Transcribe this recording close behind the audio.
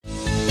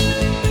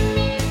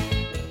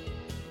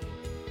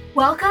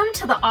Welcome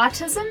to the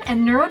Autism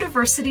and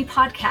Neurodiversity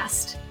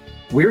Podcast.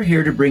 We're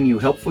here to bring you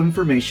helpful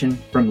information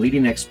from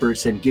leading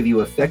experts and give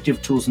you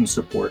effective tools and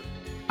support.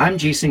 I'm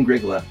Jason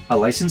Grigla, a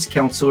licensed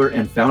counselor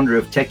and founder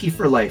of Techie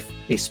for Life,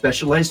 a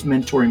specialized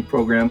mentoring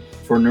program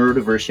for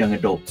neurodiverse young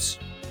adults.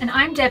 And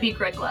I'm Debbie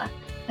Grigla,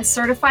 a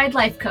certified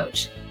life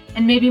coach.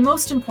 And maybe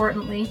most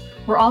importantly,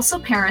 we're also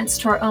parents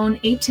to our own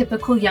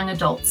atypical young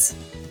adults.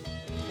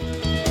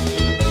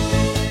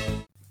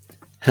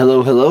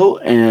 Hello,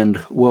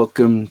 and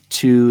welcome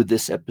to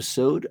this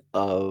episode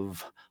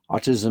of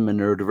Autism and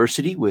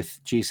Neurodiversity with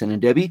Jason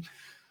and Debbie.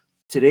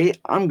 Today,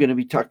 I'm going to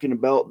be talking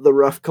about the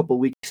rough couple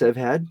weeks I've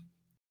had,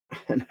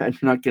 and I'm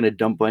not going to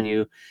dump on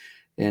you,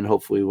 and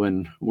hopefully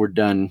when we're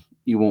done,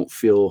 you won't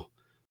feel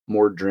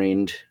more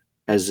drained,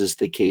 as is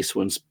the case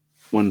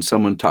when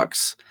someone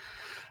talks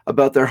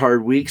about their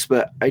hard weeks.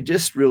 But I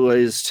just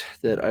realized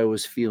that I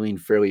was feeling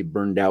fairly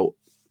burned out,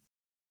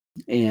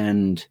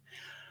 and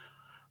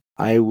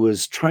I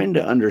was trying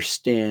to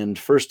understand,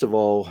 first of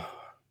all,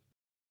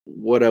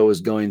 what I was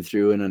going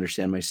through and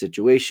understand my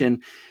situation.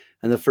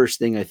 And the first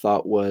thing I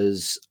thought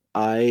was,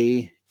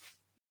 I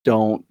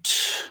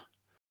don't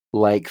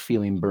like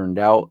feeling burned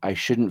out. I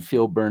shouldn't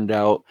feel burned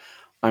out.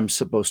 I'm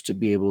supposed to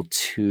be able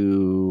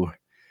to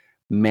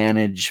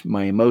manage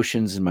my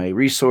emotions and my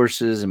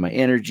resources and my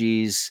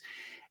energies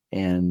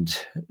and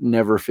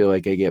never feel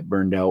like I get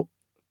burned out.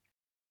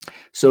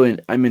 So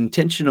I'm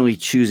intentionally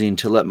choosing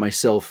to let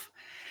myself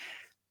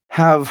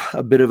have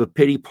a bit of a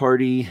pity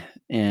party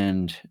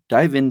and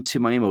dive into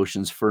my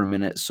emotions for a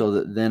minute so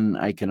that then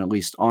I can at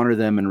least honor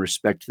them and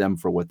respect them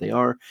for what they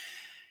are,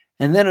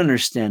 and then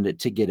understand it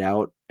to get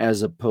out,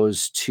 as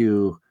opposed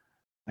to,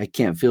 I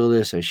can't feel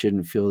this, I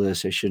shouldn't feel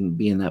this, I shouldn't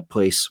be in that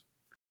place.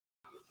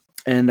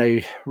 And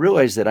I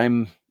realized that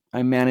I'm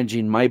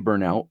managing my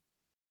burnout,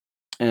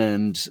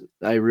 and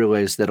I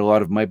realized that a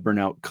lot of my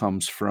burnout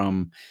comes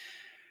from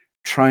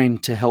trying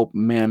to help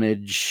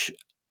manage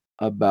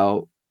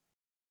about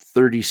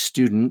 30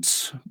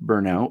 students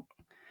burnout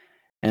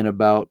and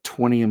about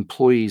 20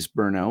 employees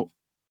burnout.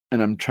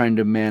 And I'm trying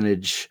to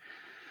manage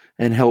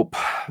and help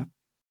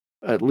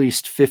at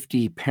least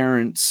 50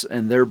 parents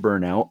and their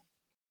burnout.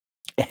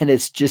 And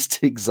it's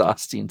just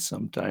exhausting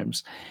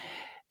sometimes.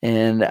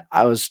 And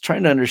I was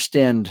trying to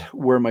understand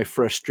where my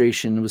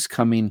frustration was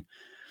coming.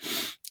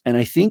 And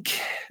I think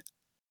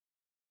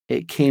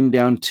it came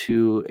down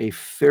to a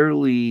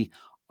fairly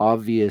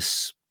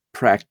obvious,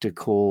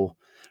 practical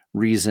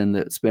reason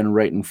that's been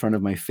right in front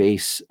of my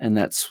face. And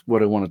that's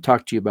what I want to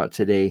talk to you about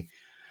today.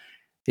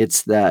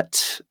 It's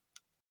that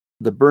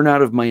the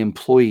burnout of my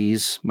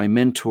employees, my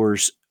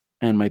mentors,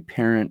 and my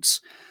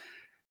parents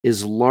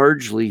is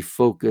largely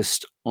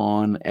focused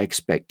on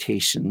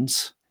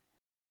expectations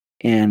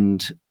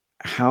and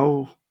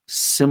how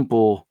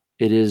simple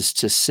it is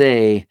to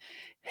say,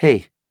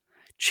 hey,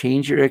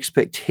 change your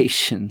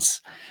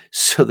expectations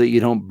so that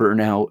you don't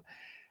burn out,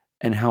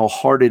 and how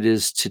hard it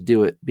is to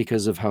do it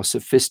because of how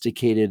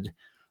sophisticated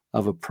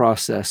of a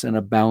process and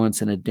a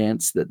balance and a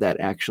dance that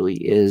actually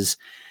is.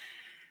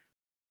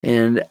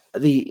 And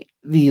the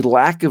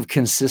lack of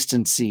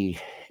consistency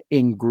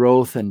in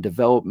growth and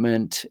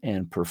development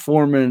and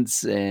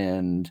performance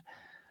and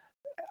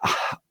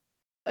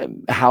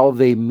how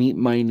they meet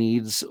my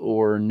needs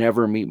or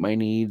never meet my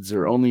needs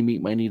or only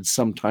meet my needs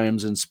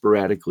sometimes and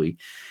sporadically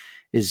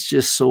is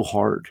just so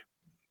hard.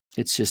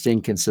 It's just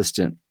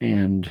inconsistent,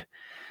 and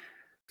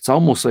it's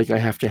almost like I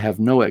have to have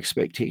no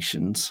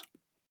expectations.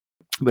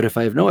 But if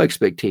I have no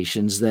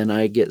expectations, then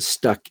I get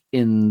stuck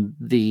in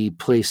the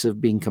place of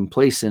being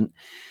complacent.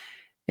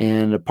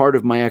 And a part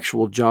of my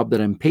actual job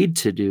that I'm paid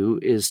to do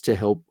is to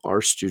help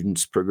our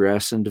students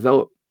progress and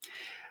develop.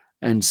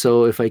 And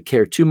so if I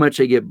care too much,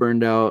 I get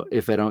burned out.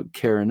 If I don't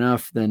care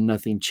enough, then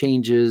nothing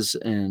changes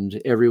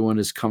and everyone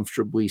is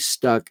comfortably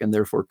stuck and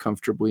therefore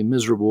comfortably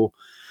miserable.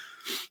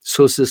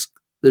 So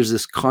there's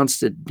this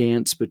constant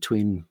dance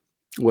between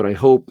what I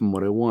hope and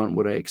what I want,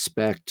 what I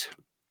expect.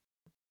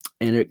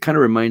 And it kind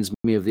of reminds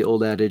me of the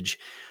old adage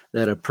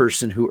that a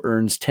person who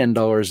earns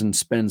 $10 and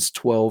spends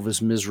 $12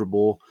 is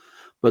miserable,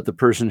 but the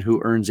person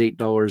who earns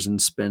 $8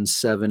 and spends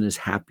 $7 is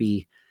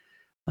happy.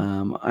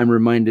 I'm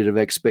reminded of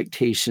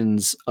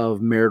expectations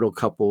of marital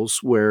couples,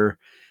 where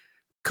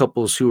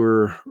couples who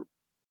are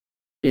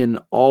in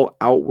all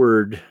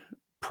outward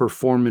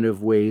performative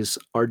ways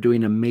are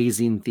doing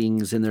amazing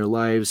things in their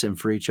lives and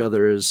for each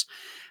other as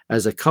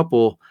a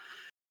couple.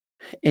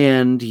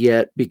 And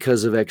yet,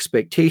 because of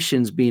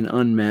expectations being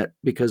unmet,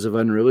 because of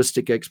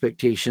unrealistic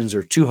expectations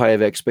or too high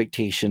of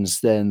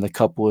expectations, then the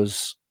couple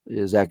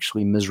is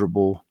actually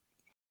miserable.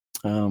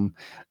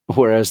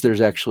 Whereas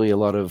there's actually a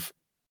lot of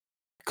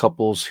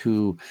couples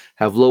who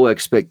have low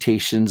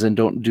expectations and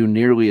don't do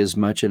nearly as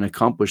much and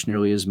accomplish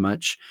nearly as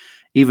much,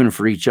 even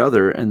for each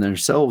other and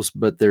themselves,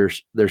 but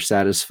they're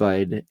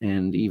satisfied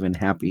and even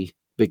happy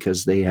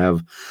because they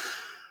have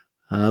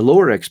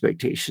lower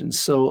expectations.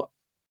 So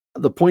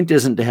the point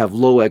isn't to have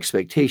low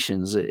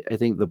expectations. I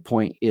think the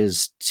point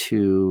is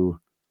to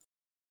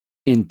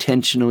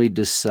intentionally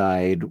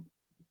decide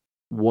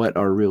what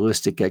are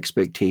realistic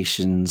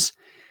expectations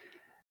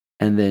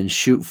and then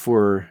shoot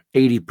for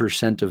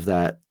 80% of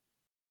that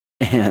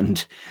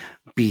and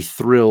be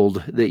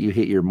thrilled that you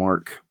hit your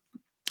mark,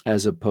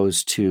 as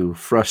opposed to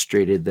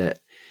frustrated that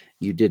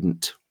you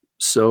didn't.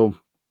 So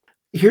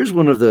here's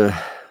one of the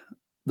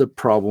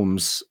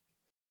problems.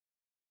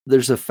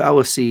 There's a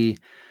fallacy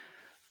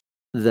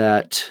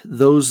that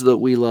those that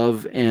we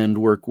love and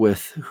work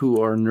with who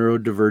are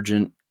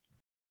neurodivergent,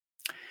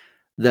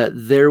 that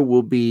there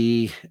will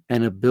be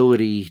an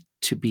ability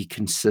to be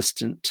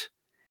consistent.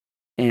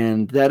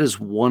 And that is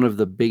one of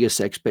the biggest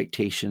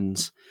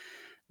expectations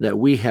that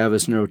we have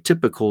as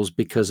neurotypicals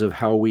because of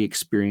how we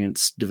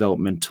experience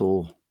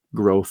developmental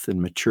growth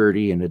and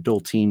maturity and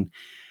adulting.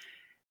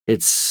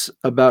 It's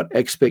about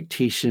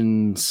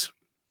expectations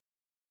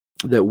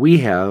that we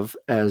have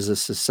as a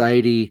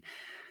society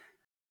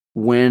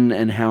when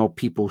and how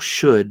people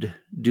should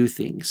do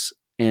things.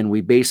 And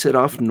we base it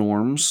off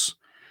norms,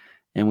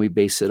 and we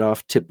base it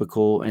off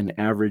typical and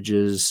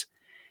averages.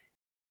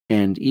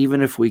 And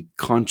even if we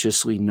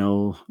consciously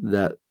know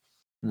that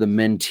the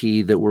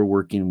mentee that we're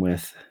working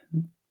with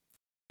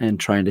and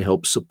trying to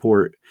help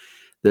support,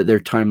 that their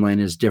timeline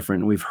is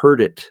different, we've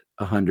heard it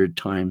 100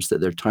 times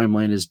that their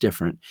timeline is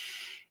different,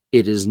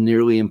 it is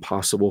nearly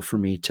impossible for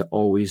me to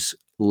always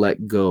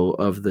let go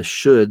of the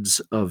shoulds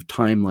of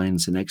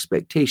timelines and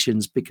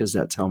expectations, because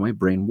that's how my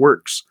brain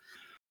works.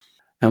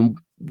 And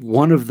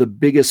one of the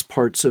biggest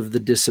parts of the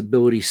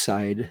disability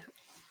side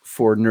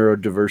for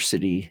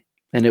neurodiversity,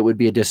 and it would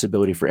be a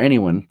disability for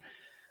anyone,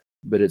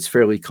 but it's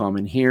fairly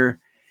common here,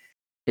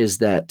 is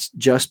that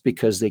just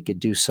because they could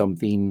do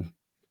something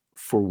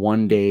for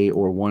one day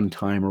or one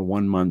time or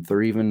 1 month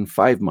or even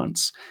 5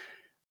 months,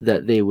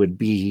 that they would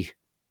be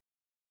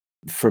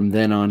from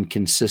then on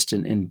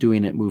consistent in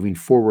doing it moving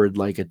forward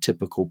like a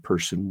typical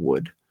person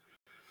would.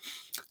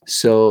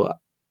 So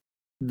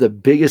the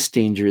biggest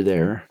danger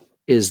there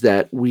is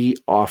that we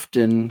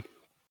often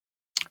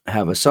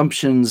have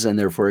assumptions and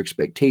therefore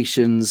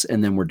expectations,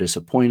 and then we're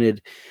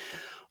disappointed.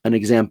 An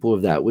example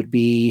of that would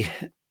be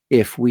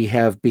if we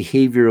have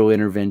behavioral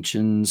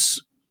interventions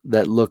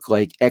that look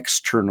like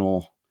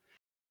external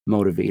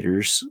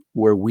motivators,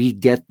 where we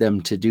get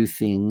them to do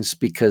things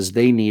because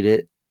they need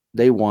it,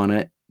 they want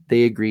it,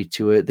 they agree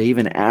to it, they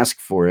even ask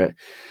for it,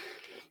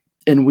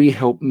 and we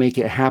help make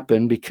it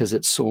happen because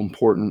it's so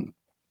important.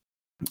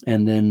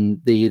 And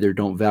then they either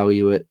don't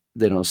value it,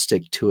 they don't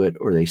stick to it,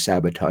 or they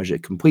sabotage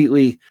it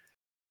completely,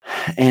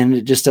 and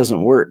it just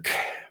doesn't work.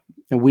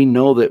 And we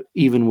know that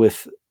even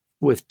with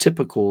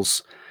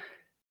typicals,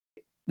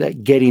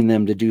 that getting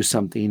them to do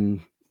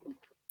something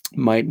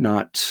might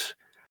not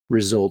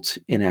result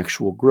in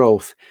actual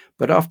growth,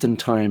 but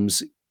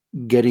oftentimes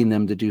getting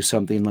them to do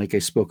something, like I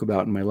spoke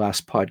about in my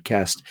last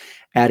podcast,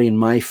 adding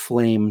my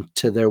flame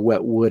to their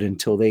wet wood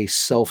until they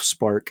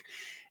self-spark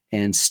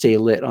and stay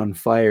lit on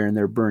fire and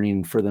they're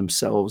burning for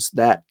themselves.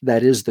 That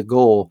is the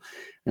goal.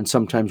 And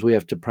sometimes we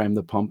have to prime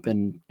the pump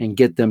and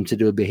get them to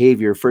do a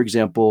behavior. For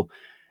example,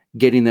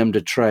 getting them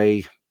to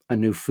try a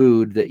new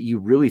food that you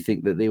really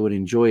think that they would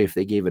enjoy if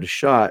they gave it a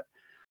shot.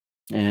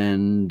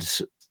 And,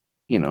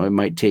 it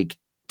might take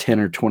 10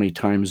 or 20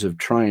 times of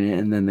trying it,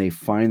 and then they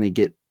finally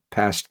get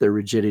past their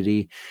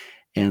rigidity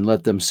and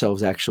let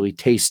themselves actually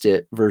taste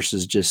it,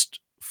 versus just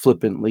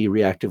flippantly,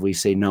 reactively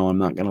say, no, I'm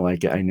not going to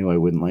like it. I knew I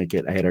wouldn't like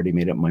it. I had already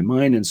made up my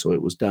mind, and so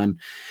it was done.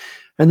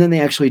 And then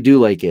they actually do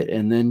like it.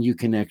 And then you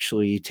can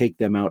actually take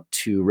them out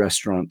to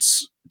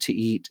restaurants to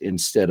eat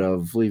instead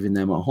of leaving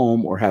them at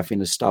home or having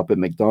to stop at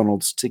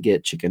McDonald's to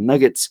get chicken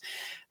nuggets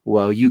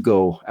while you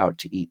go out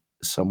to eat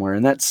somewhere.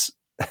 And that's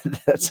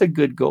a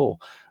good goal.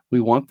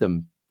 We want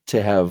them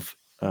to have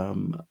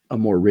a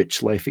more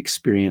rich life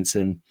experience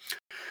and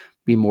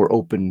be more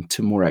open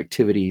to more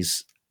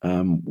activities.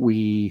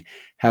 We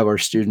have our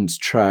students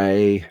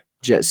try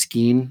jet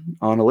skiing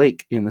on a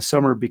lake in the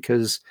summer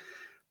because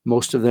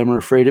most of them are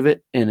afraid of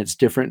it, and it's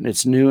different and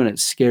it's new and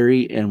it's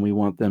scary, and we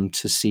want them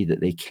to see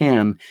that they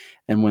can.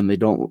 And when they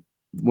don't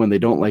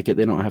like it,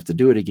 they don't have to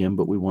do it again,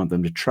 but we want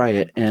them to try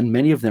it. And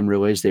many of them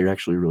realize they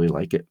actually really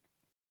like it.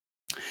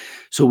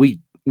 So we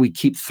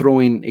keep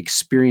throwing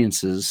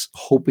experiences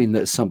hoping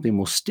that something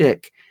will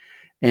stick.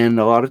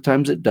 And a lot of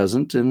times it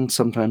doesn't, and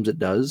sometimes it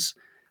does.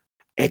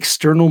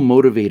 External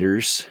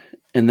motivators,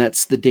 and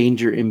that's the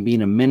danger in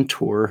being a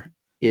mentor,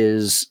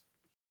 is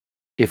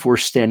if we're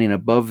standing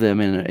above them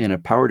in a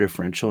power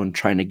differential and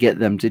trying to get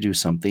them to do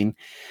something,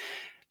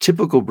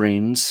 typical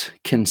brains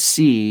can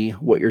see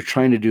what you're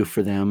trying to do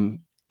for them.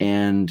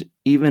 And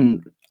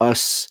even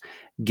us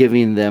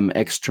giving them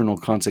external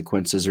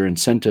consequences or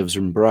incentives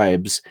and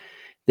bribes,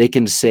 they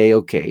can say,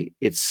 okay,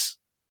 it's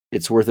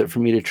worth it for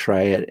me to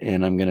try it,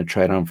 and I'm going to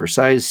try it on for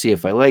size, see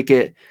if I like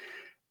it.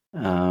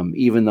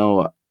 Even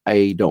though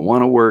I don't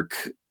want to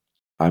work,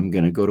 I'm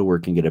going to go to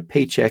work and get a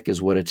paycheck,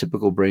 is what a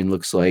typical brain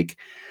looks like.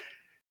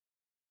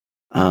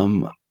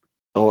 A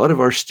lot of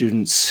our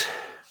students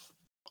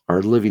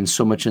are living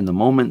so much in the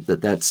moment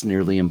that that's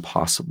nearly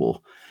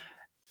impossible.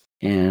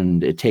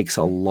 And it takes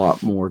a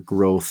lot more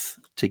growth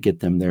to get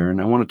them there. And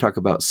I want to talk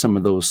about some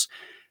of those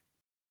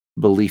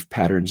belief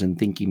patterns and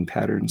thinking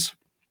patterns.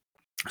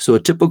 So a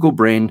typical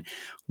brain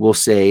will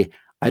say,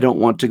 I don't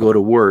want to go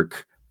to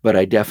work, but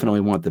I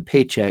definitely want the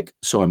paycheck,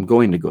 so I'm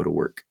going to go to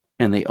work.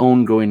 And they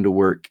own going to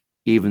work,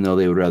 even though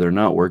they would rather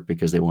not work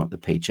because they want the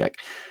paycheck.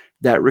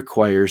 That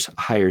requires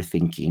higher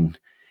thinking.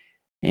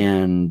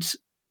 And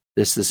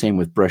it's the same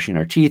with brushing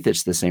our teeth.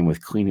 It's the same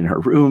with cleaning our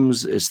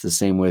rooms. It's the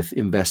same with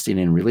investing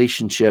in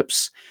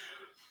relationships.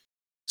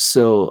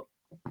 So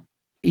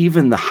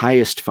even the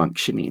highest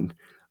functioning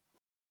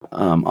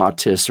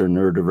autists or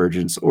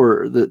neurodivergents,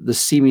 or the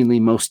seemingly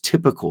most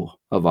typical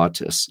of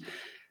autists,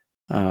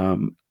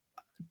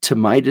 to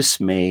my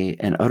dismay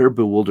and utter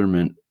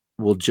bewilderment,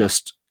 will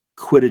just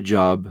quit a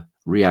job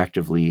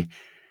reactively,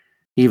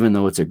 even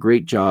though it's a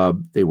great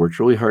job. They worked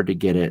really hard to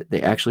get it.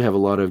 They actually have a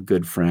lot of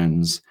good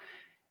friends.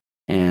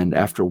 And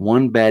after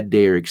one bad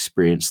day or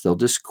experience, they'll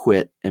just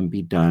quit and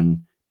be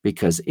done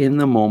because in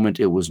the moment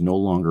it was no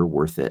longer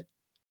worth it.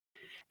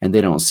 And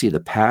they don't see the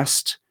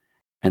past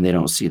and they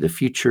don't see the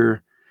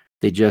future.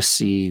 They just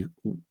see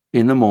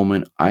in the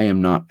moment, I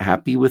am not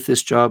happy with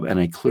this job and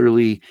I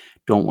clearly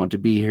don't want to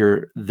be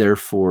here.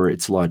 Therefore,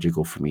 it's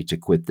logical for me to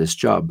quit this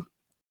job.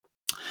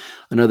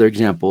 Another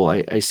example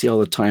I see all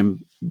the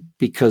time,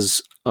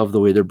 because of the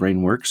way their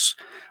brain works,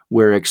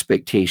 where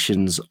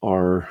expectations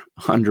are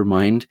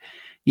undermined,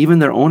 even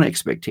their own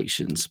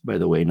expectations, by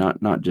the way,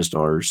 not just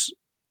ours.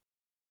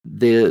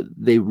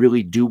 They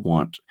really do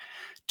want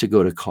to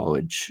go to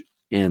college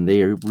and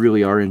they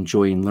really are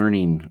enjoying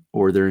learning,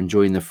 or they're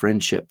enjoying the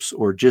friendships,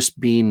 or just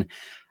being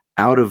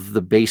out of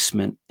the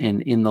basement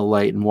and in the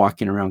light and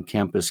walking around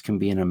campus can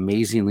be an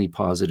amazingly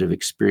positive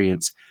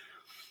experience.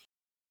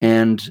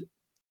 And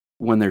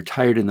when they're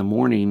tired in the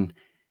morning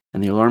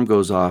and the alarm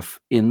goes off,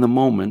 in the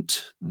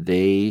moment,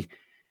 they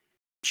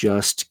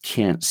just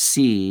can't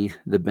see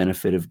the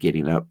benefit of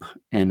getting up,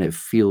 and it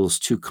feels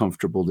too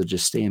comfortable to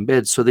just stay in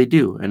bed. So they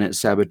do, and it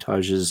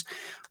sabotages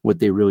what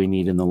they really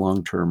need in the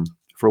long term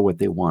for what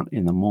they want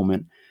in the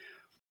moment.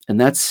 And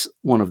that's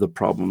one of the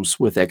problems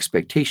with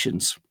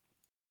expectations.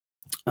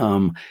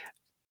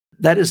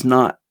 That is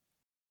not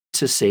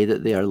to say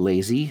that they are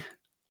lazy.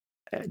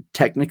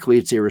 Technically,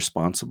 it's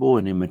irresponsible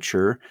and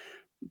immature.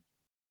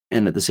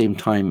 And at the same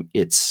time,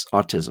 it's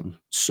autism.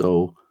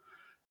 So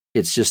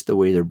it's just the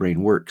way their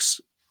brain works.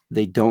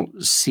 They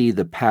don't see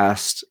the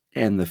past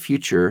and the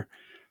future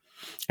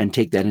and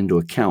take that into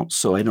account.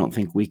 So I don't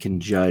think we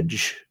can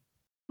judge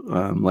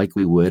like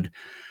we would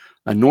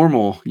a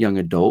normal young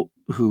adult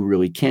who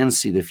really can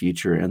see the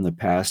future and the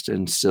past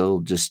and still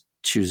just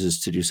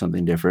chooses to do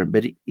something different.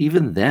 But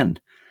even then,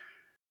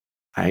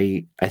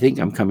 I think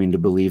I'm coming to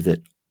believe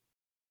that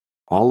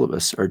all of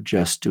us are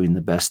just doing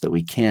the best that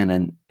we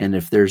can. And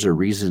if there's a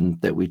reason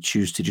that we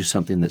choose to do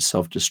something that's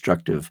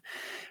self-destructive,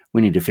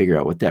 we need to figure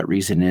out what that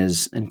reason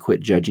is and quit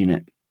judging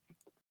it.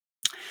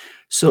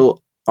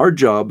 So our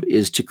job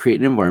is to create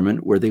an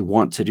environment where they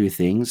want to do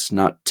things,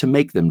 not to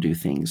make them do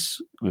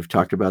things. We've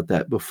talked about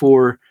that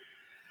before.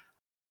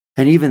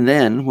 And even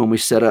then, when we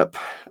set up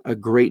a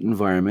great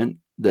environment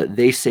that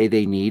they say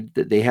they need,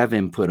 that they have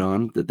input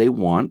on, that they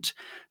want,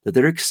 that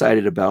they're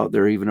excited about,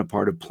 they're even a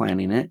part of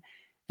planning it,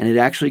 and it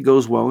actually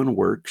goes well and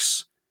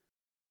works,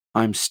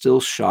 I'm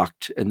still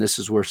shocked. And this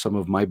is where some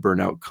of my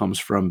burnout comes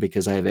from,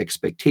 because I have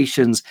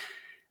expectations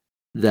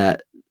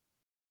that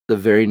the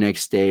very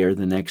next day or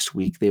the next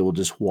week, they will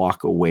just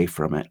walk away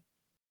from it.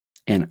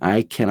 And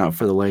I cannot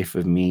for the life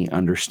of me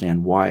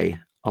understand why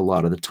a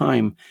lot of the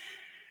time.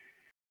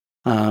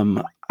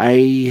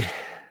 I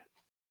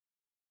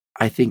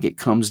think it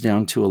comes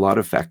down to a lot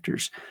of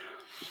factors.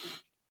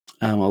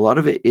 A lot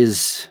of it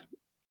is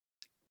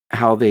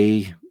how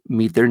they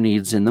meet their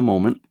needs in the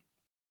moment.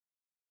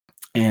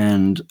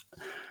 And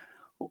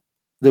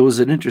there was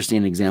an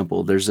interesting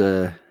example. There's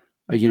a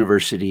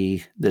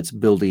university that's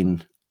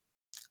building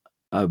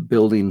a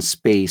building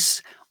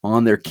space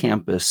on their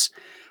campus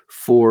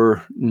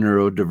for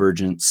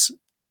neurodivergence,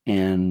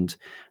 and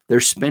they're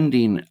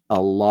spending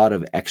a lot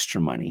of extra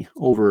money,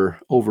 over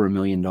 $1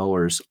 million,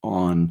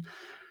 on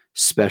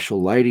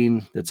special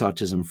lighting that's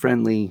autism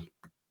friendly,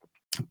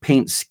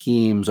 paint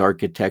schemes,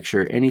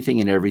 architecture,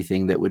 anything and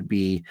everything that would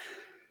be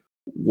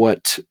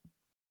what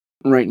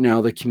right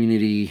now the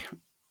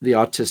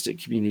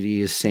autistic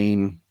community is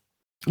saying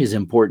is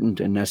important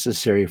and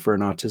necessary for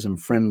an autism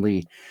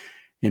friendly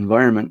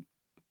environment.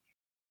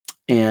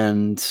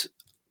 And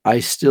I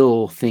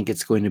still think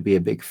it's going to be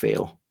a big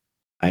fail.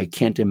 I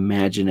can't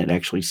imagine it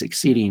actually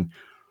succeeding.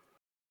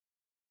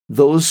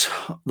 Those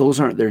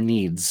aren't their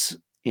needs.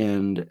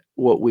 And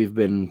what we've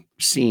been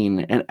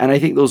seeing, and I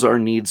think those are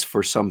needs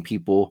for some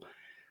people.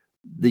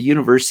 The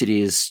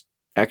university is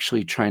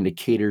actually trying to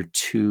cater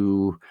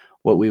to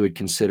what we would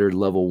consider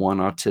level 1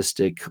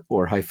 autistic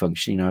or high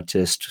functioning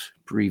autist,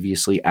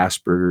 previously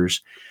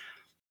Asperger's,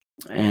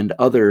 and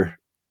other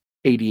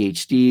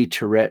ADHD,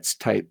 Tourette's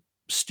type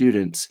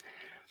students.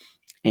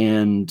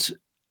 And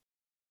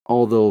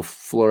although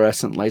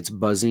fluorescent lights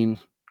buzzing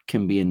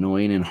can be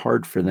annoying and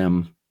hard for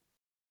them,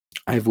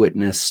 I've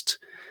witnessed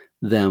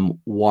them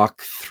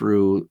walk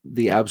through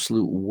the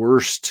absolute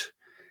worst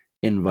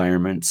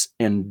environments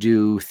and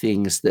do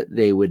things that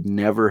they would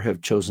never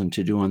have chosen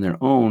to do on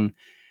their own,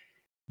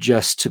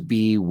 just to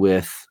be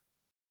with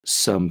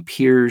some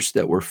peers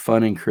that were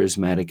fun and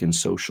charismatic and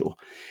social,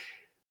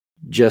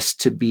 just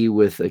to be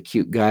with a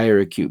cute guy or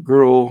a cute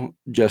girl,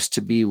 just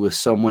to be with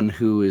someone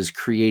who is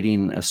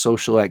creating a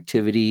social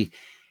activity.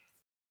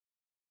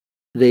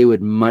 They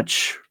would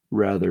much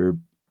rather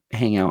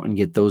hang out and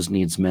get those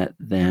needs met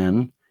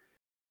than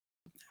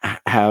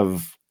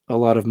have a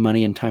lot of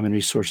money and time and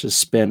resources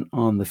spent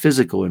on the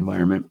physical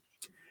environment.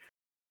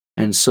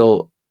 And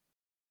so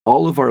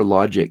all of our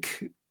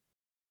logic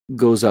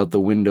goes out the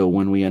window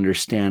when we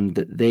understand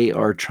that they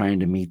are trying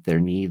to meet their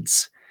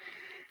needs.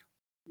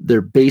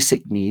 Their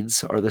basic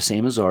needs are the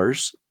same as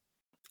ours,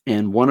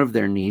 and one of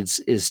their needs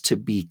is to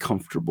be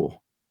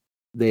comfortable.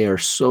 They are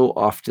so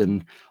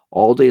often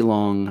all day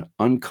long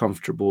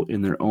uncomfortable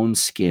in their own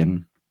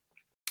skin,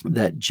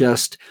 that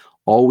just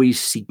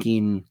always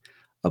seeking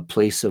a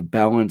place of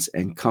balance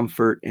and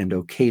comfort and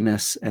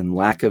okayness and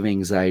lack of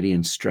anxiety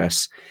and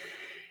stress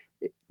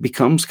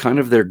becomes kind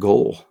of their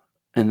goal.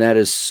 And that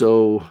is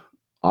so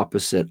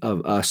opposite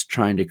of us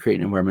trying to create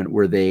an environment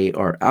where they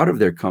are out of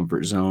their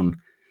comfort zone,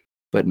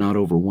 but not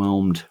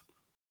overwhelmed.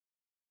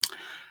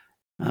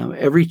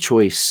 Every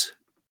choice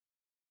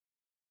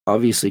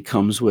obviously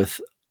comes with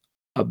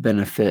a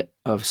benefit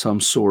of some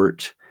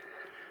sort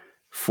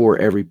for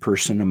every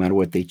person, no matter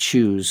what they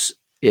choose.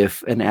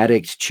 If an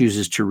addict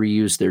chooses to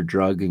reuse their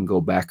drug and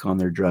go back on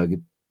their drug,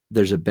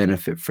 there's a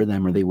benefit for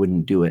them, or they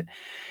wouldn't do it.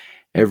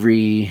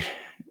 Every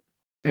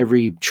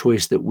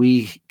choice that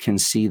we can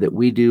see that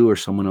we do or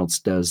someone else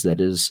does that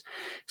is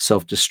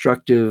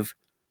self-destructive,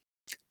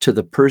 to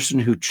the person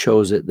who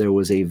chose it, there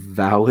was a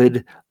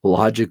valid,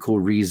 logical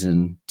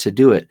reason to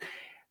do it.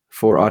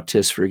 For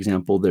autists, for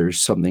example, there's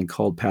something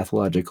called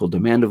pathological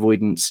demand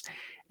avoidance.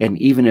 And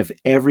even if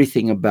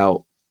everything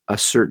about a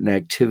certain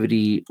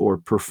activity or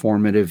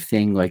performative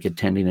thing, like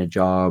attending a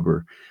job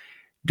or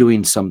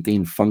doing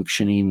something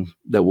functioning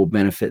that will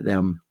benefit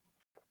them,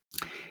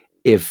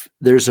 if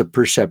there's a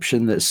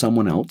perception that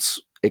someone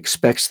else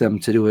expects them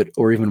to do it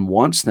or even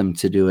wants them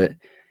to do it,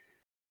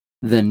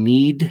 the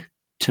need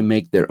to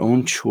make their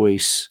own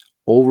choice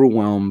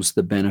overwhelms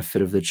the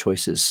benefit of the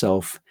choice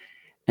itself,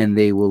 and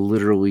they will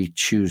literally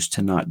choose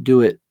to not do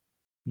it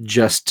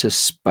just to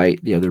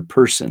spite the other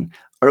person.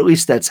 Or at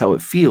least that's how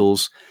it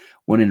feels,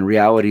 when in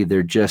reality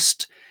they're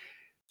just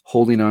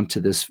holding on to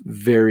this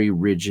very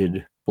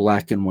rigid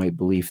black and white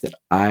belief that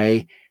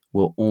I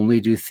will only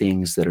do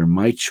things that are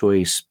my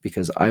choice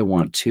because I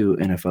want to,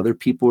 and if other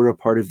people are a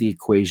part of the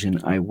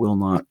equation, I will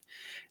not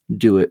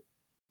do it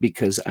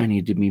because I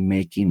need to be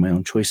making my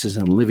own choices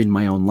and living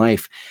my own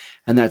life.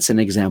 And that's an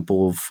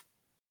example of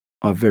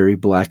a very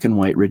black and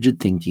white rigid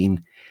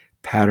thinking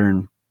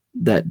pattern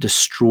that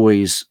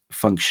destroys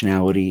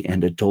functionality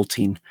and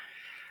adulting.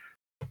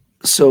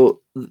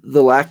 So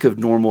the lack of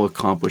normal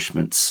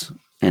accomplishments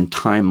and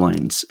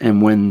timelines,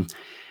 and when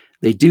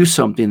they do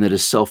something that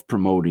is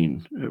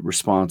self-promoting,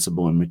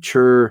 responsible and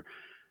mature,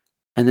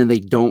 and then they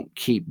don't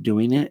keep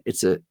doing it,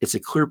 it's a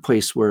clear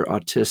place where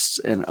autists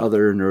and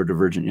other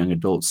neurodivergent young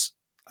adults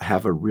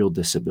have a real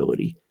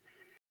disability.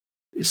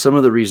 Some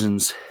of the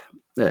reasons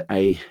that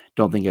I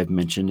don't think I've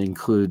mentioned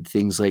include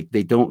things like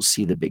they don't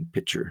see the big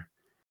picture.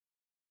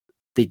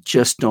 They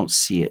just don't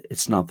see it.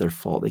 It's not their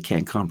fault. They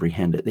can't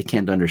comprehend it. They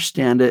can't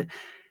understand it.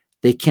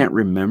 They can't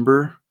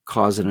remember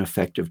cause and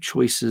effect of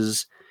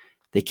choices.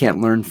 They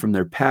can't learn from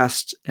their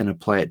past and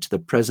apply it to the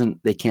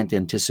present. They can't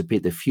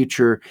anticipate the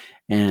future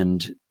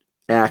and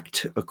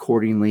act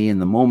accordingly in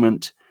the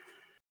moment.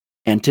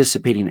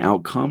 Anticipating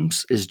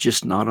outcomes is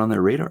just not on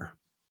their radar.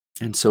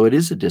 And so it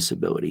is a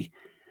disability.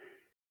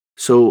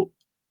 So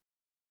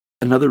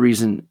another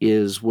reason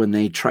is when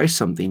they try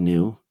something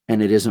new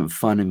and it isn't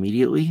fun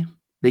immediately,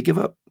 they give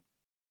up.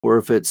 Or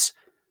if it's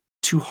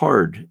too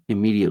hard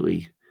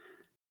immediately,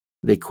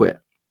 they quit.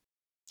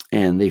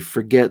 And they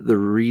forget the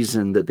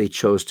reason that they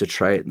chose to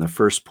try it in the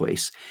first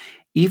place.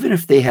 Even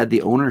if they had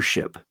the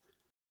ownership,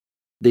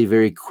 they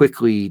very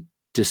quickly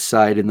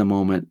decide in the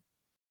moment,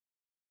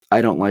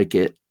 I don't like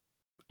it.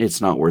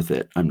 It's not worth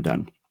it. I'm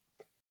done.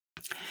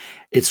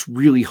 It's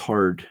really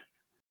hard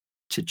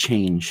to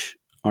change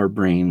our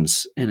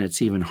brains, and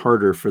it's even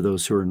harder for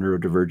those who are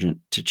neurodivergent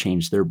to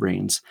change their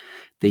brains.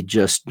 They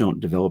just don't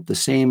develop the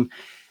same,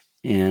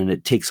 and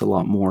it takes a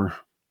lot more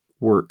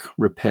work,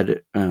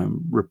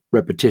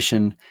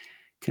 repetition,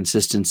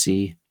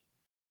 consistency.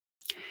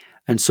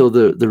 And so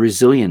the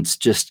resilience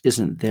just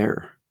isn't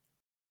there,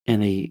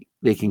 and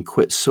they can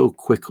quit so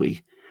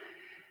quickly.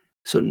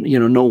 So,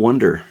 no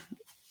wonder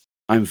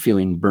I'm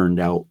feeling burned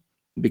out,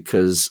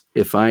 because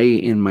if I,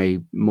 in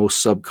my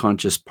most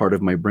subconscious part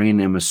of my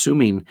brain, am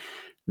assuming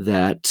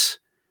that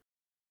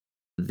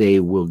they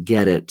will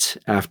get it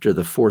after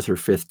the fourth or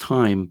fifth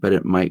time, but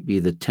it might be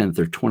the 10th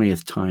or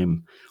 20th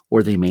time,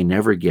 or they may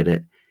never get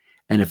it.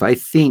 And if I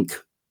think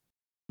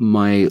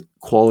my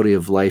quality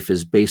of life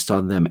is based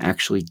on them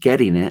actually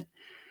getting it,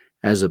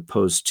 as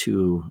opposed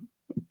to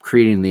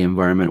creating the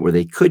environment where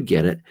they could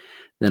get it,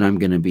 then I'm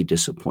going to be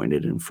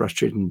disappointed and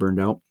frustrated and burned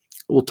out.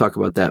 We'll talk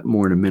about that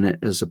more in a minute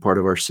as a part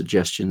of our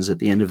suggestions at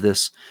the end of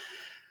this.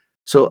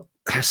 So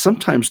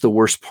sometimes the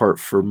worst part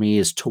for me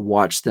is to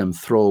watch them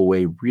throw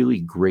away really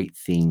great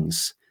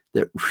things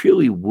that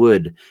really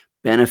would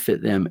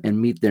benefit them and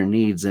meet their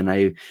needs.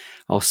 And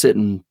I'll sit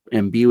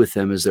and be with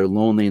them as they're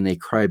lonely and they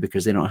cry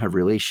because they don't have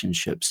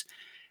relationships.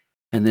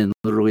 And then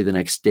literally the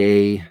next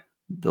day,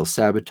 they'll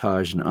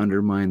sabotage and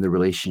undermine the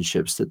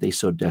relationships that they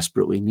so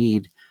desperately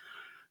need.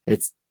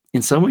 It's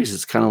in some ways,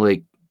 it's kind of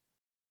like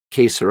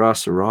que sera,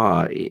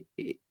 sera.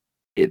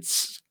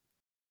 It's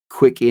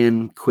quick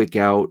in, quick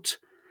out,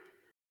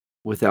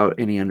 without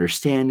any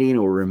understanding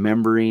or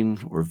remembering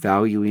or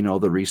valuing all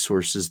the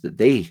resources that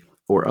they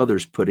or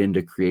others put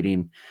into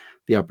creating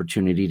the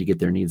opportunity to get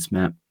their needs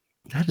met.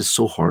 That is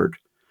so hard.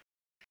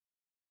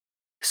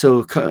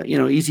 So,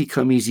 easy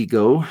come, easy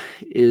go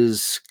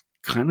is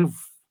kind of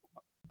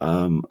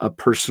a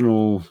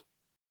personal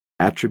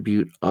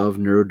attribute of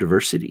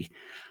neurodiversity.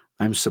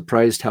 I'm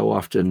surprised how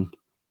often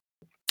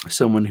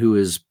someone who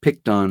is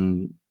picked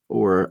on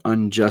or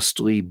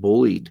unjustly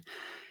bullied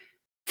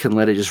can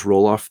let it just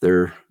roll off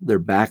their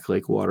back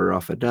like water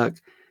off a duck.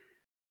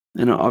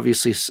 And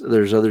obviously,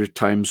 there's other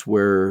times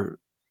where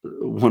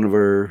one of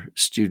our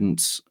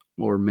students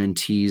or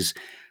mentees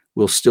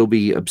will still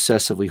be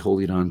obsessively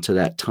holding on to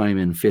that time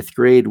in fifth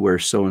grade where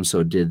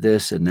so-and-so did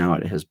this, and now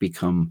it has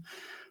become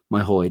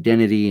my whole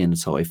identity, and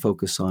it's all I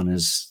focus on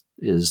is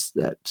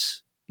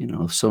that,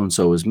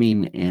 so-and-so was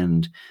mean,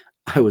 and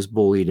I was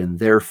bullied, and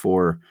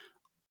therefore,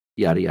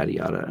 yada, yada,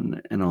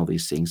 yada, and all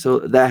these things. So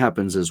that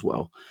happens as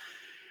well.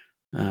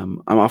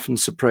 I'm often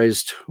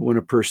surprised when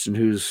a person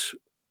who's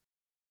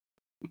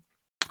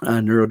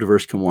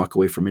neurodiverse can walk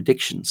away from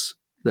addictions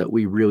that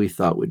we really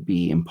thought would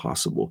be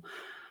impossible.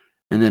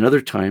 And then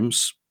other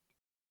times,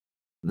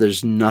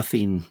 there's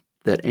nothing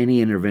that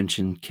any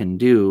intervention can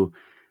do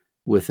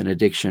with an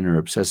addiction or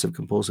obsessive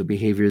compulsive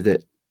behavior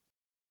that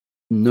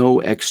no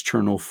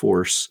external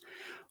force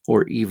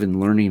or even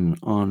learning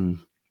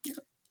on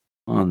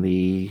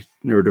the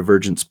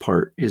neurodivergence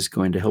part is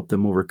going to help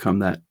them overcome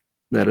that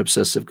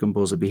obsessive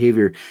compulsive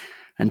behavior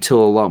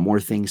until a lot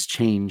more things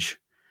change.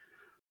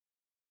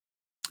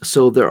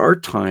 So there are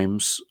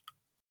times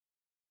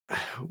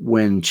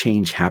when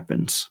change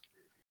happens,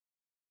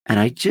 and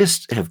I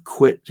just have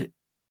quit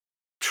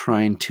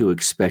trying to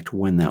expect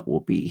when that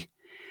will be.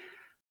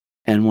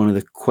 And one of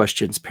the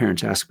questions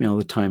parents ask me all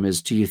the time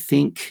is, do you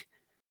think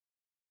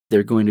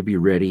they're going to be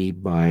ready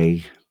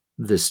by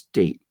this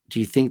date? Do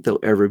you think they'll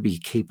ever be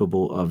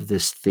capable of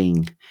this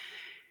thing?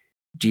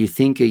 Do you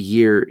think a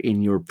year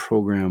in your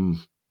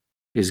program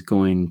is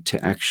going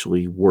to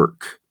actually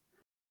work?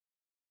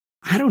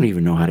 I don't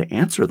even know how to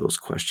answer those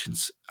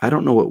questions. I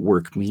don't know what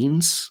work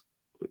means,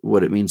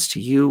 what it means to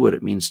you, what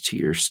it means to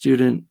your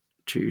student,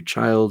 to your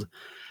child.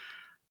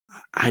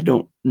 I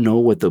don't know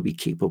what they'll be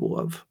capable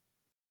of.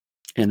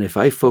 And if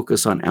I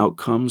focus on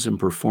outcomes and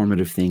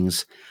performative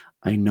things,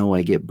 I know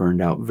I get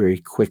burned out very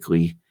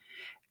quickly.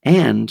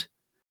 And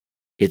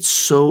it's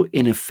so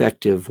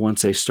ineffective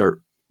once I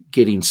start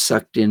getting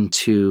sucked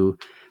into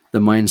the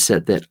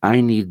mindset that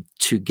I need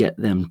to get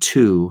them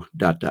to ...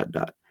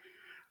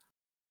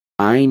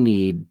 I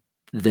need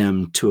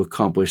them to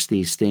accomplish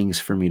these things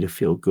for me to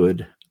feel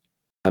good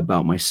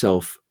about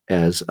myself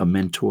as a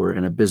mentor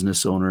and a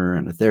business owner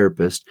and a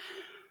therapist.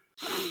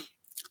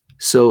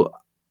 So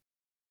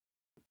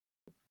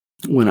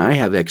when I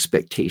have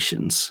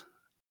expectations,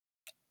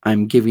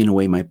 I'm giving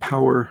away my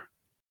power.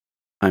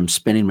 I'm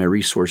spending my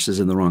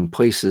resources in the wrong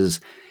places.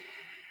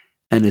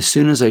 And as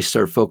soon as I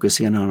start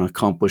focusing on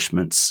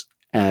accomplishments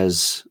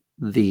as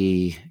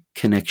the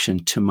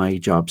connection to my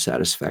job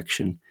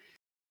satisfaction,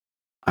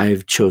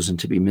 I've chosen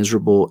to be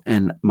miserable,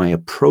 and my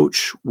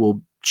approach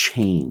will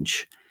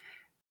change.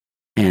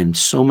 And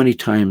so many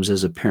times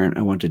as a parent,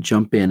 I want to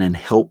jump in and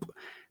help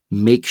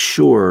make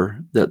sure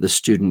that the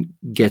student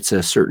gets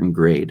a certain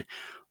grade,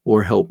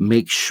 or help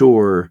make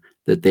sure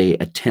that they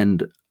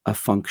attend a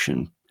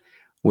function,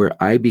 where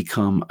I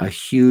become a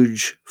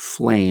huge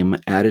flame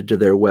added to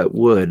their wet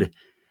wood,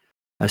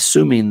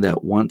 assuming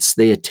that once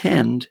they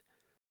attend,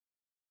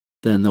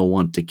 then they'll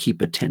want to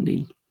keep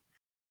attending.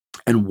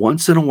 And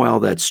once in a while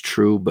that's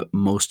true, but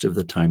most of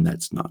the time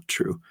that's not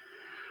true.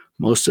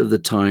 Most of the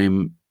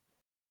time,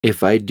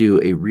 if I do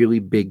a really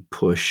big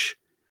push,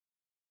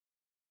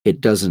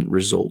 it doesn't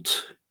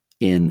result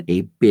in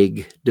a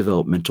big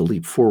developmental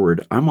leap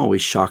forward. I'm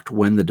always shocked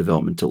when the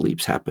developmental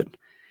leaps happen.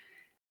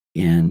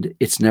 And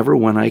it's never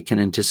when I can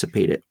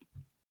anticipate it.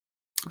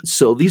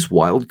 So these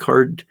wild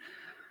card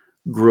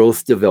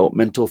growth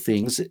developmental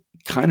things, it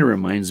kind of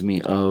reminds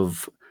me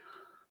of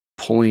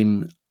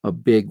pulling a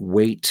big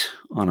weight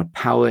on a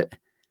pallet,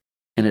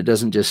 and it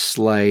doesn't just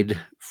slide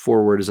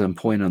forward as I'm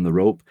pulling on the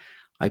rope.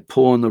 I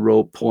pull on the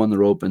rope,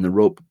 and the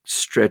rope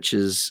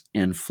stretches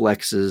and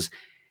flexes,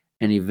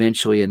 and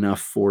eventually enough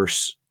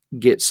force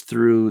gets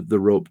through the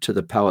rope to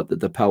the pallet that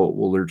the pallet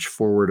will lurch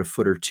forward a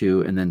foot or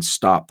two and then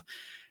stop.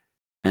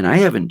 And I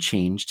haven't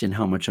changed in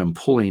how much I'm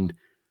pulling,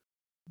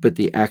 but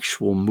the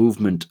actual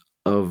movement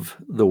of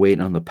the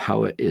weight on the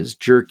pallet is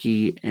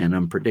jerky and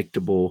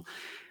unpredictable.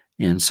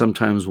 And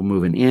sometimes we'll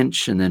move an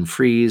inch and then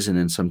freeze, and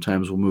then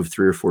sometimes we'll move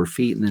 3 or 4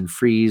 feet and then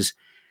freeze.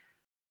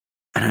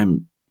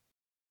 And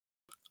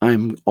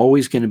I'm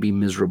always going to be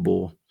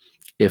miserable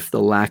if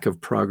the lack of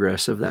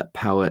progress of that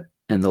pallet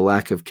and the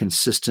lack of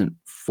consistent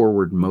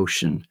forward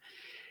motion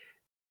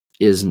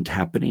isn't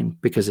happening,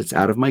 because it's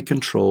out of my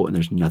control and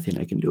there's nothing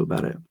I can do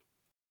about it.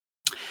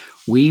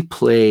 We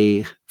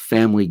play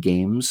family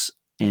games,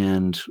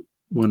 and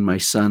when my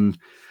son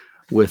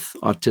with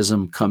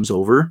autism comes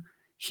over,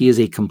 he is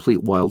a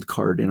complete wild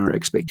card in our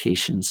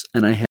expectations.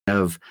 And I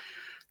have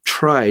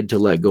tried to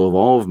let go of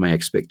all of my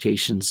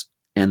expectations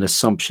and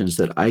assumptions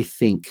that I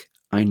think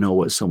I know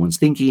what someone's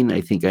thinking.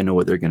 I think I know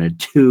what they're going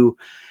to do.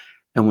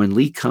 And when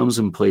Lee comes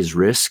and plays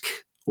Risk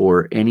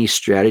or any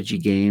strategy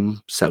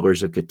game,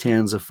 Settlers of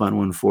Catan's a fun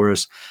one for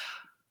us.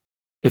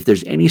 If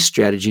there's any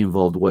strategy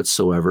involved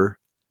whatsoever,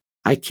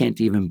 I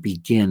can't even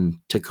begin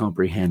to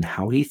comprehend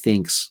how he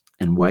thinks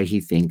and why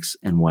he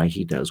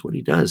does what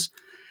he does.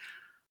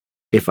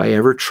 If I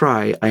ever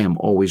try, I am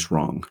always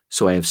wrong.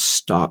 So I have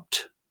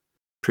stopped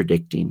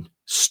predicting,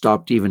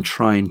 stopped even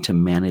trying to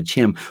manage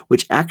him,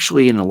 which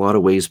actually in a lot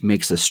of ways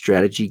makes a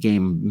strategy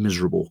game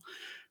miserable,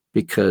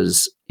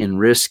 because in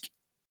Risk,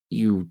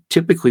 you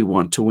typically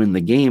want to win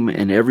the game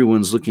and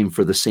everyone's looking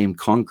for the same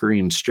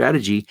conquering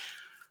strategy.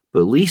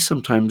 But Lee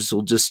sometimes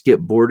will just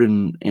get bored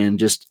and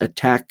just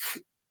attack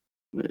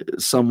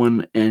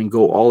someone and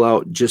go all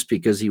out just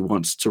because he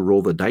wants to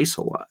roll the dice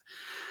a lot.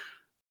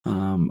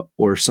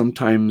 Or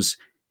sometimes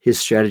his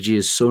strategy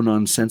is so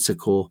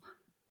nonsensical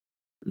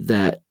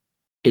that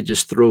it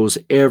just throws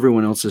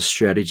everyone else's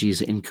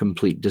strategies in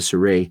complete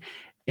disarray.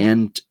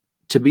 And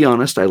to be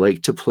honest, I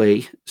like to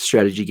play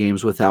strategy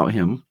games without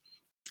him,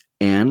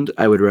 and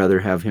I would rather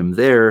have him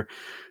there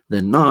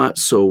than not.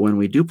 So when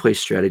we do play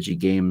strategy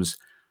games,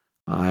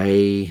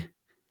 I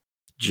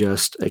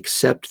just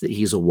accept that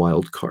he's a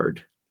wild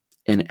card.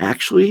 And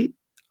actually,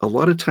 a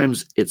lot of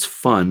times it's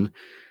fun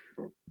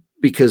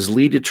because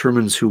Lee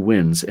determines who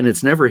wins, and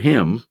it's never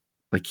him.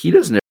 Like, he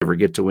doesn't ever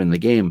get to win the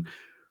game.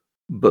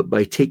 But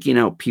by taking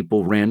out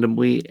people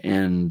randomly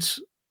and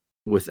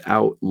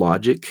without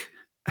logic,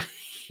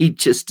 he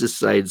just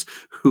decides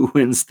who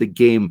wins the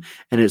game.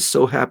 And it's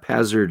so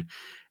haphazard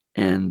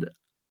and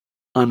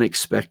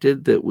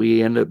unexpected that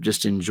we end up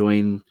just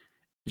enjoying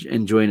it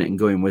and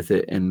going with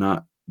it, and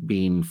not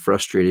being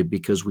frustrated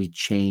because we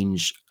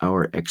change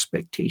our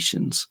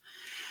expectations.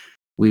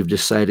 We've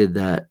decided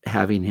that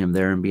having him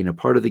there and being a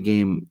part of the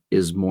game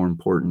is more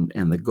important,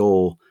 and the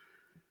goal,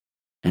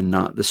 and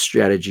not the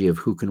strategy of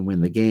who can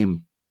win the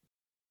game.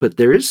 But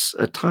there is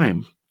a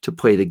time to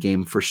play the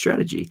game for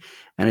strategy,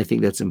 and I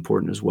think that's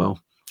important as well.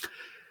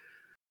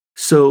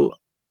 So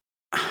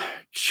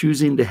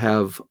choosing to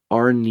have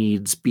our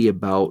needs be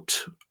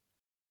about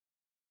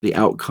the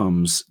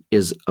outcomes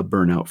is a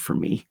burnout for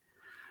me.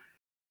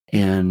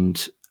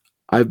 And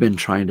I've been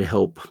trying to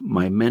help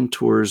my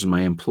mentors and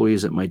my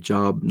employees at my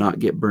job not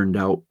get burned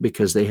out,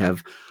 because they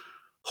have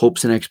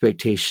hopes and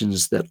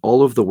expectations that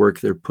all of the work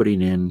they're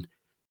putting in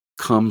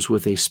comes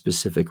with a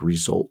specific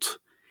result.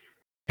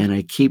 And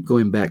I keep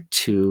going back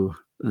to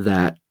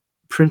that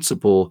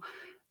principle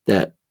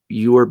that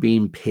you are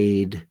being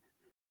paid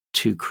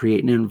to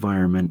create an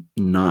environment,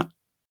 not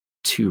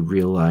to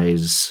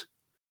realize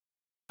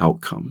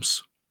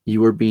outcomes.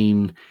 You are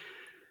being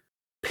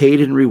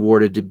paid and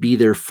rewarded to be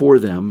there for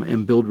them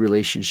and build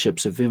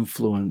relationships of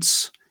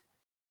influence.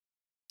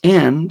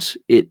 And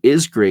it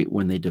is great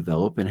when they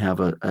develop and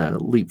have a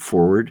leap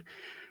forward.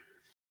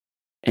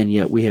 And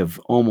yet we have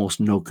almost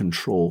no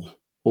control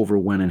over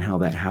when and how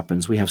that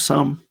happens. We have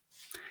some.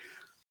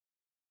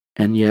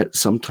 And yet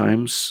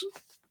sometimes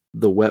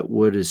the wet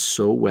wood is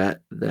so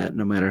wet that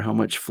no matter how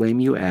much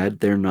flame you add,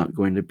 they're not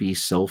going to be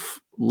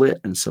self-lit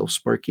and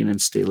self-sparking and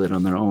stay lit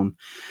on their own.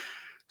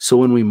 So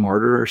when we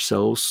martyr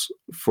ourselves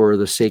for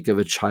the sake of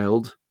a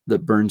child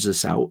that burns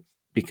us out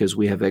because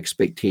we have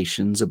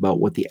expectations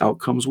about what the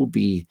outcomes will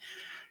be,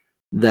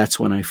 that's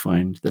when I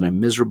find that I'm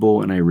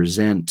miserable and I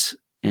resent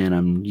and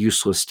I'm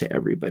useless to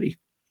everybody.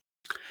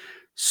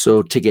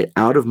 So to get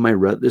out of my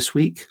rut this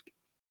week,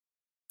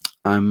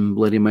 I'm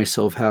letting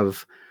myself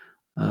have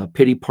a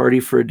pity party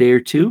for a day or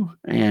two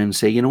and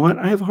say, you know what?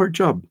 I have a hard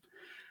job.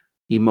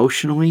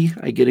 Emotionally,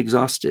 I get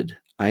exhausted.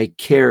 I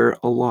care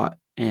a lot,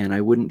 and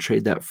I wouldn't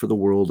trade that for the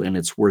world, and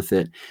it's worth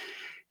it.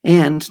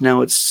 And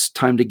now it's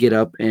time to get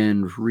up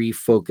and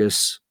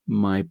refocus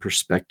my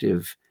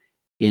perspective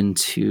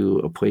into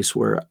a place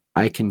where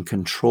I can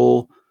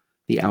control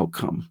the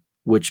outcome,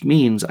 which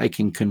means I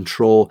can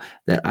control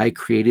that I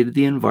created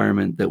the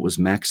environment that was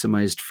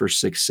maximized for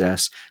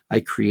success. I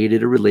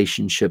created a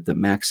relationship that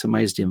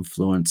maximized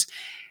influence,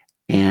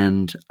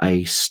 and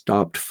I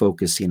stopped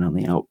focusing on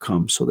the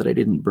outcome so that I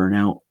didn't burn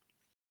out.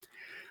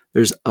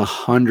 There's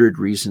 100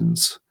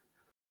 reasons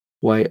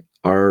why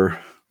our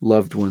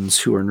loved ones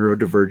who are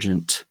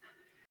neurodivergent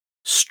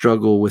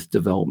struggle with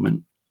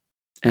development.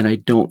 And I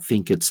don't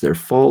think it's their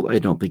fault. I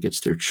don't think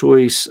it's their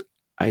choice.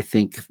 I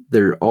think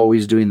they're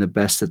always doing the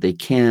best that they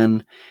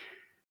can.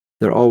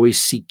 They're always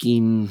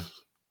seeking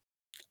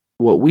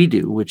what we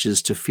do, which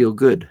is to feel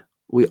good.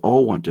 We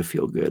all want to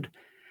feel good.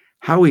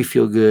 How we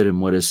feel good and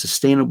what is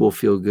sustainable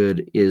feel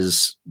good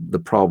is the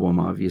problem,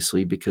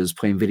 obviously, because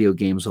playing video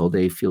games all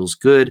day feels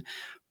good,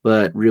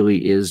 but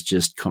really is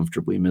just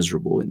comfortably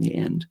miserable in the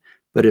end.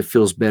 But it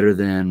feels better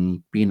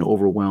than being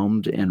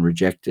overwhelmed and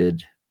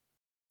rejected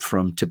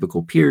from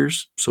typical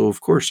peers. So of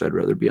course I'd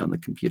rather be on the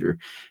computer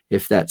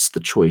if that's the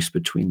choice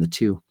between the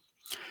two.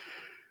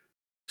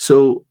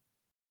 So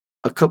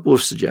a couple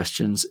of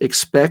suggestions: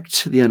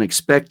 expect the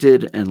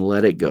unexpected and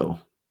let it go,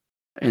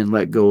 and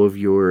let go of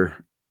your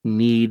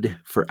need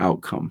for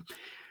outcome.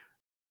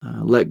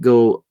 Let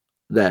go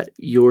that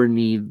your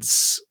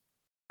needs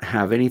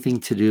have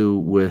anything to do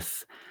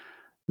with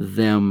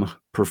them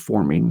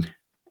performing.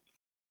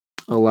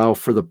 Allow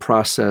for the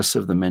process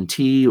of the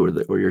mentee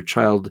or your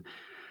child,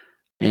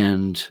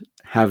 and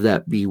have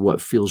that be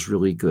what feels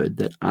really good,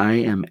 that I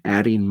am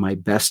adding my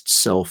best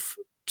self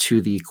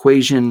to the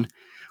equation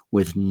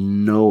with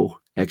no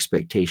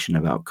expectation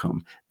of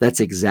outcome. That's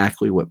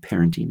exactly what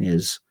parenting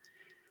is.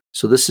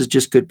 So this is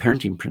just good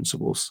parenting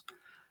principles.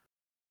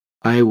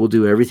 I will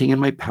do everything in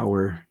my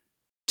power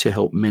to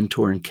help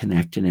mentor and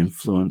connect and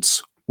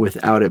influence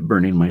without it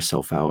burning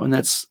myself out. And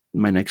that's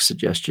my next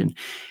suggestion.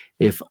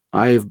 If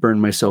I've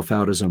burned myself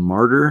out as a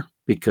martyr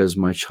because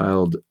my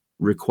child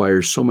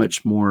requires so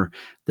much more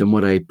than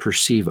what I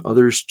perceive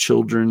others'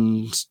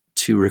 children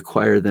to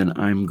require, then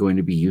I'm going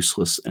to be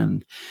useless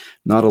and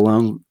not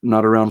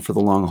around for the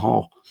long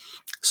haul.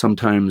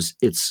 Sometimes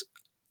it's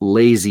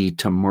lazy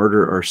to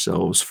martyr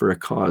ourselves for a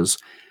cause,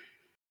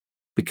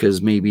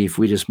 because maybe if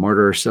we just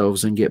martyr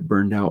ourselves and get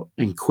burned out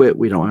and quit,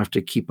 we don't have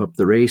to keep up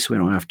the race. We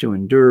don't have to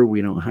endure.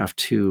 We don't have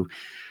to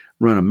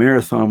run a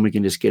marathon. We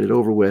can just get it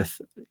over with.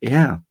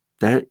 Yeah,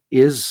 that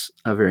is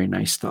a very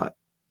nice thought.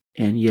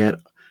 And yet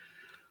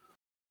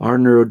our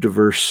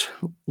neurodiverse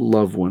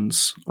loved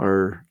ones,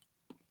 our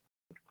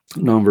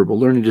nonverbal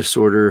learning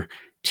disorder,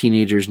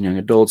 teenagers and young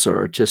adults, our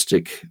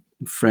artistic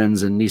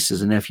friends and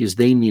nieces and nephews,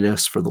 they need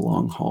us for the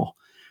long haul.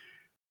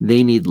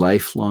 They need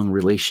lifelong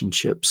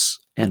relationships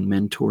and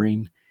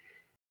mentoring.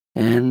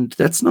 And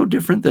that's no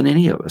different than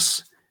any of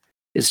us.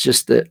 It's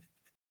just that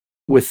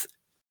with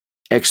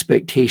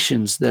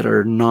expectations that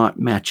are not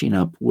matching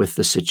up with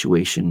the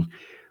situation,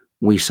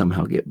 we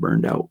somehow get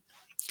burned out.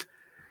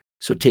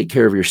 So take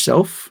care of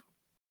yourself,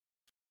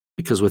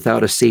 because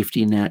without a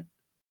safety net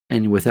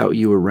and without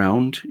you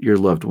around, your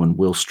loved one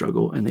will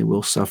struggle and they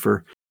will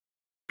suffer.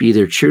 Be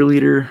their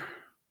cheerleader,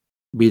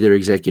 be their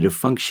executive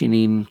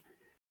functioning,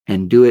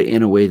 and do it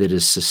in a way that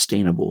is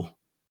sustainable.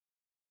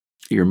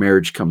 Your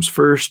marriage comes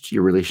first.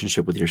 Your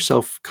relationship with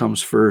yourself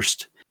comes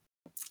first.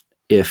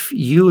 If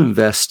you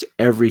invest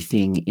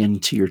everything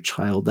into your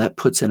child, that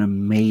puts an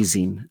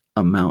amazing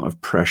amount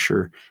of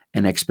pressure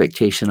and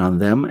expectation on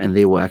them, and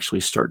they will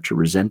actually start to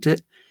resent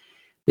it.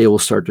 They will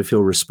start to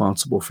feel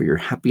responsible for your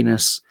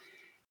happiness.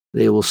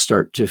 They will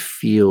start to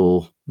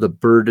feel the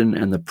burden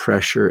and the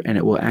pressure, and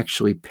it will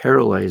actually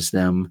paralyze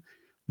them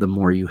the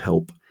more you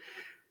help.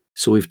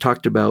 So we've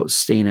talked about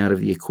staying out of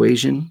the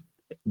equation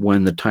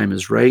when the time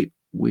is right.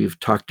 We've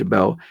talked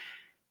about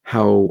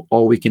how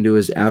all we can do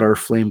is add our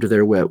flame to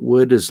their wet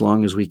wood as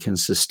long as we can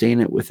sustain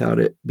it without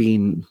it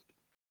being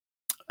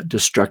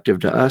destructive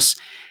to us.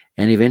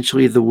 And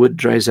eventually the wood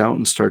dries out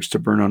and starts to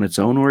burn on its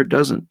own, or it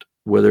doesn't.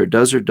 Whether it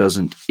does or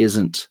doesn't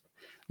isn't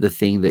the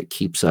thing that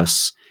keeps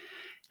us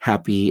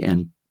happy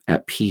and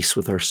at peace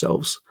with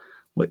ourselves.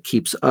 What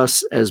keeps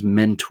us as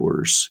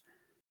mentors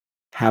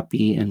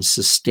happy and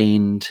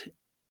sustained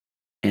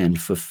and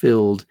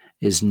fulfilled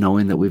is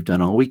knowing that we've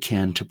done all we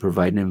can to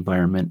provide an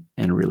environment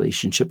and a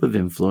relationship of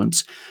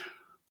influence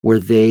where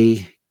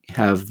they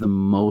have the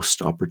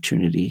most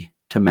opportunity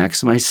to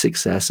maximize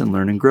success and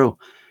learn and grow,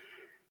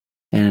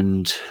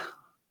 and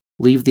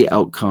leave the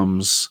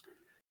outcomes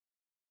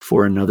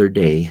for another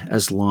day,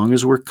 as long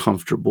as we're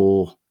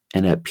comfortable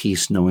and at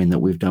peace knowing that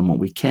we've done what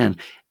we can.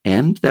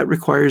 And that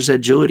requires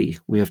agility.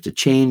 We have to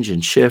change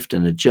and shift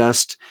and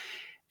adjust.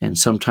 And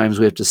sometimes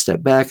we have to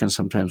step back and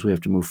sometimes we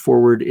have to move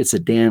forward. It's a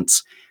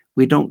dance.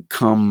 We don't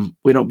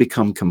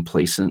become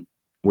complacent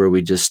where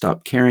we just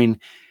stop caring.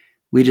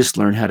 We just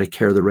learn how to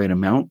care the right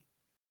amount.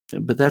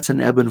 But that's an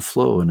ebb and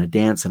flow and a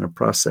dance and a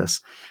process.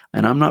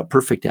 And I'm not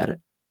perfect at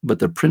it, but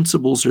the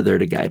principles are there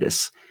to guide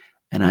us.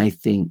 And I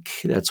think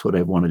that's what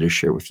I wanted to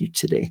share with you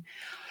today.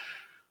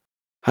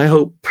 I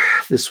hope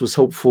this was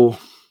helpful.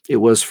 It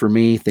was for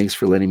me. Thanks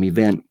for letting me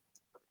vent.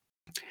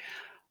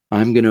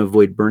 I'm going to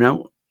avoid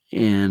burnout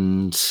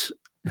and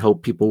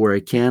help people where I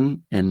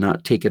can, and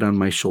not take it on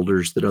my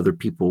shoulders that other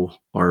people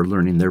are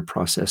learning their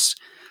process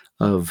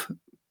of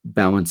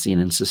balancing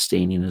and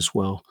sustaining as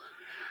well.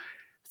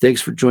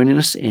 Thanks for joining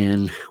us,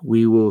 and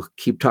we will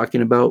keep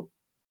talking about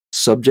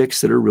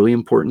subjects that are really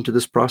important to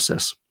this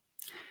process.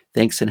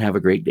 Thanks, and have a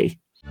great day.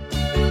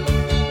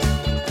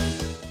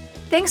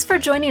 Thanks for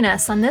joining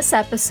us on this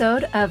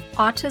episode of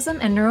Autism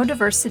and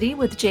Neurodiversity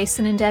with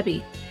Jason and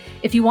Debbie.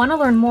 If you want to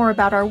learn more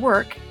about our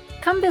work,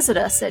 come visit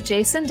us at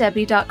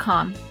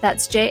jasondebbie.com.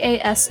 That's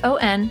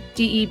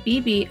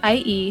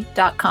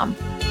JASONDEBBIE.com.